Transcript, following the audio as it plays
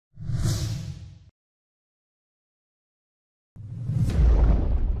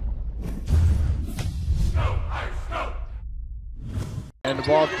And the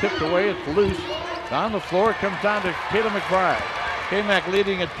ball tipped away. It's loose. On the floor, it comes down to Kayla McBride. K-Mac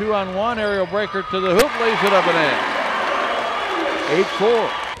leading a 2-on-1. Aerial breaker to the hoop. Lays it up and in. 8-4.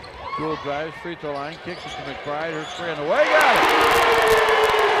 Jewel drives, free throw line, kicks it to McBride. Her three on the way. Got it.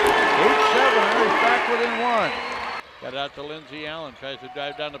 8-7. Irish back within one. Got it out to Lindsey Allen. Tries to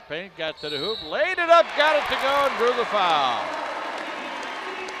drive down the paint. Got to the hoop. Laid it up. Got it to go and drew the foul.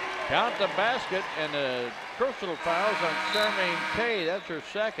 Count the basket and the personal fouls on Charmaine Tay. That's her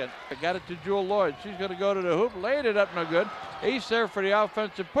second. Got it to Jewel Lloyd. She's going to go to the hoop. Laid it up, no good. Ace there for the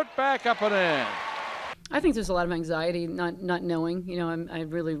offensive put back up and in. I think there's a lot of anxiety, not knowing. You know, I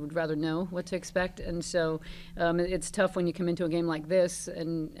really would rather know what to expect, and so it's tough when you come into a game like this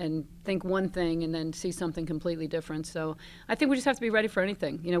and think one thing and then see something completely different. So I think we just have to be ready for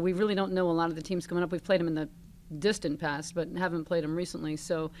anything. You know, we really don't know a lot of the teams coming up. We've played them in the distant past, but haven't played them recently.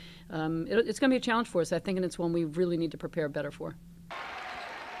 So it's going to be a challenge for us, I think, and it's one we really need to prepare better for.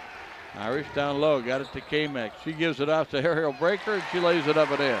 Irish down low, got it to K-Mac. She gives it off to Aerial Breaker, and she lays it up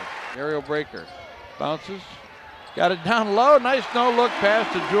and in. Aerial Breaker bounces, got it down low. Nice no-look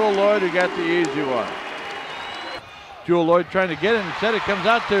pass to Jewel Lloyd, who got the easy one. Jewel Lloyd trying to get it. Instead, it comes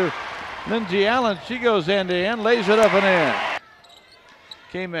out to Lindsey Allen. She goes end-to-end, lays it up and in.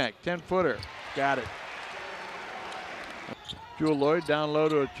 K-Mac, 10-footer, got it. Jewel Lloyd down low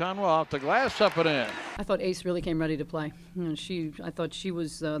to Achanwa, off the glass, up and in. I thought Ace really came ready to play. You know, I thought she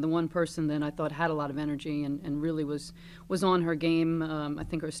was the one person that I thought had a lot of energy and really was on her game. I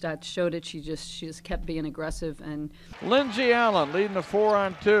think her stats showed it. She just kept being aggressive. And Lindsey Allen leading the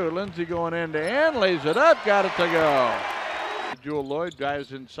 4-on-2. Lindsey going end to end, lays it up, got it to go. Jewel Lloyd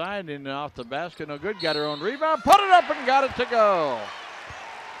drives inside and off the basket, no good. Got her own rebound, put it up and got it to go.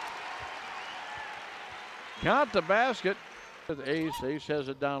 Count the basket. Ace has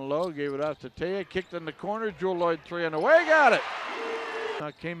it down low, gave it off to Taya, kicked in the corner. Jewel Lloyd three on the way, got it.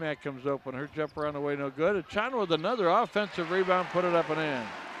 Now K-Mac comes open, her jumper on the way, no good. Achanwa with another offensive rebound, put it up and in.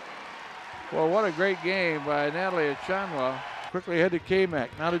 Well, what a great game by Natalie Achanwa. Quickly ahead to K-Mac.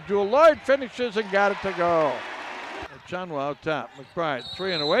 Now to Jewel Lloyd, finishes and got it to go. Achanwa out top. McBride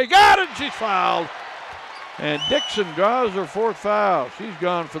three on the way, got it. She's fouled. And Dixon draws her fourth foul. She's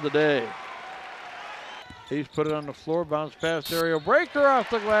gone for the day. He's put it on the floor, bounce past Aerial Breaker off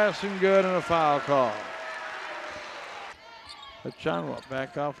the glass and good, and a foul call. Achanwa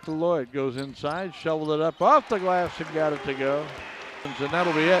back off to Lloyd, goes inside, shoveled it up off the glass and got it to go. And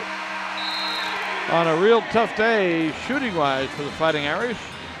that'll be it. On a real tough day, shooting-wise, for the Fighting Irish.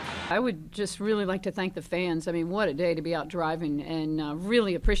 I would just really like to thank the fans. I mean, what a day to be out driving, and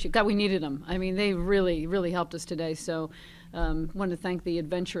really appreciate. God, we needed them. I mean, they really, really helped us today. So, want to thank the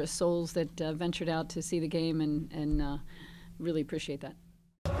adventurous souls that ventured out to see the game, and really appreciate that.